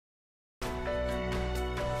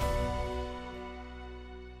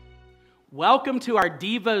Welcome to our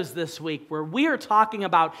Devos this week, where we are talking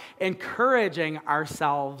about encouraging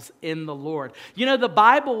ourselves in the Lord. You know, the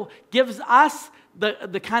Bible gives us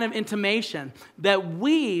the kind of intimation that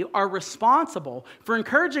we are responsible for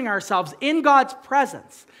encouraging ourselves in God's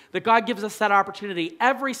presence, that God gives us that opportunity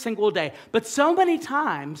every single day. But so many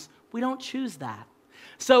times, we don't choose that.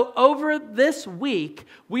 So over this week,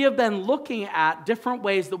 we have been looking at different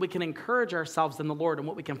ways that we can encourage ourselves in the Lord and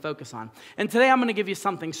what we can focus on. And today I'm going to give you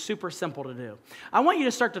something super simple to do. I want you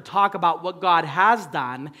to start to talk about what God has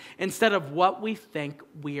done instead of what we think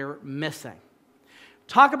we're missing.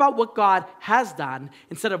 Talk about what God has done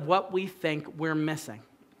instead of what we think we're missing.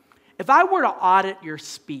 If I were to audit your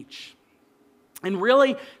speech and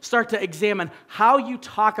really start to examine how you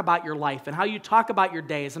talk about your life and how you talk about your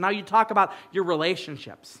days and how you talk about your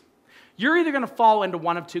relationships, you're either going to fall into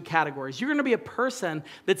one of two categories. You're going to be a person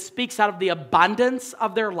that speaks out of the abundance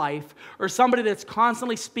of their life, or somebody that's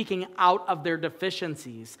constantly speaking out of their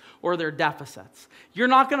deficiencies or their deficits. You're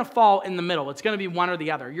not going to fall in the middle. It's going to be one or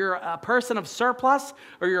the other. You're a person of surplus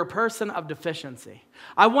or you're a person of deficiency.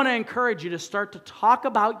 I want to encourage you to start to talk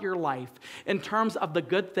about your life in terms of the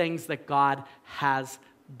good things that God has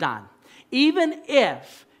done. Even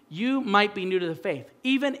if you might be new to the faith,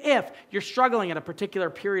 even if you're struggling at a particular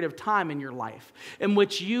period of time in your life in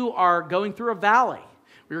which you are going through a valley,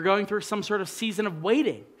 or you're going through some sort of season of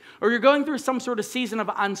waiting, or you're going through some sort of season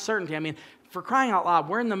of uncertainty. I mean, for crying out loud,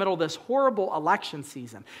 we're in the middle of this horrible election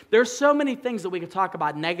season. There's so many things that we could talk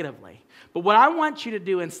about negatively. But what I want you to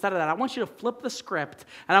do instead of that, I want you to flip the script,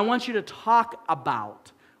 and I want you to talk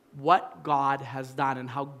about what God has done and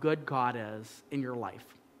how good God is in your life.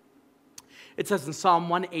 It says in Psalm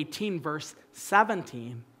 118, verse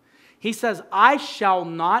 17, he says, "I shall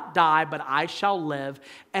not die, but I shall live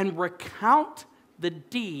and recount the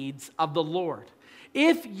deeds of the Lord."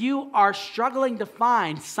 If you are struggling to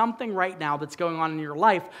find something right now that's going on in your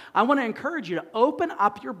life, I want to encourage you to open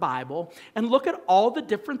up your Bible and look at all the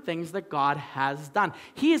different things that God has done.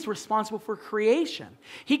 He is responsible for creation.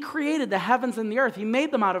 He created the heavens and the earth. He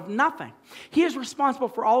made them out of nothing. He is responsible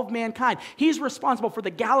for all of mankind. He's responsible for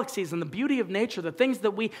the galaxies and the beauty of nature, the things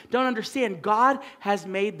that we don't understand. God has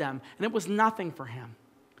made them, and it was nothing for him.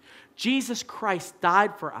 Jesus Christ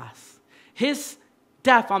died for us. His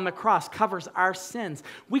death on the cross covers our sins.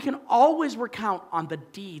 We can always recount on the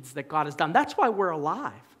deeds that God has done. That's why we're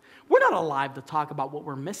alive. We're not alive to talk about what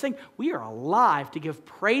we're missing. We are alive to give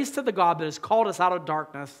praise to the God that has called us out of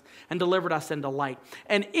darkness and delivered us into light.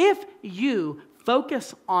 And if you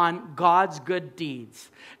focus on God's good deeds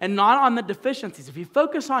and not on the deficiencies, if you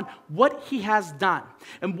focus on what he has done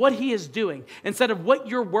and what he is doing instead of what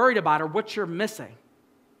you're worried about or what you're missing,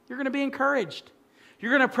 you're going to be encouraged. You're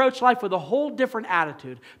going to approach life with a whole different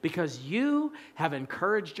attitude because you have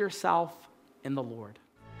encouraged yourself in the Lord.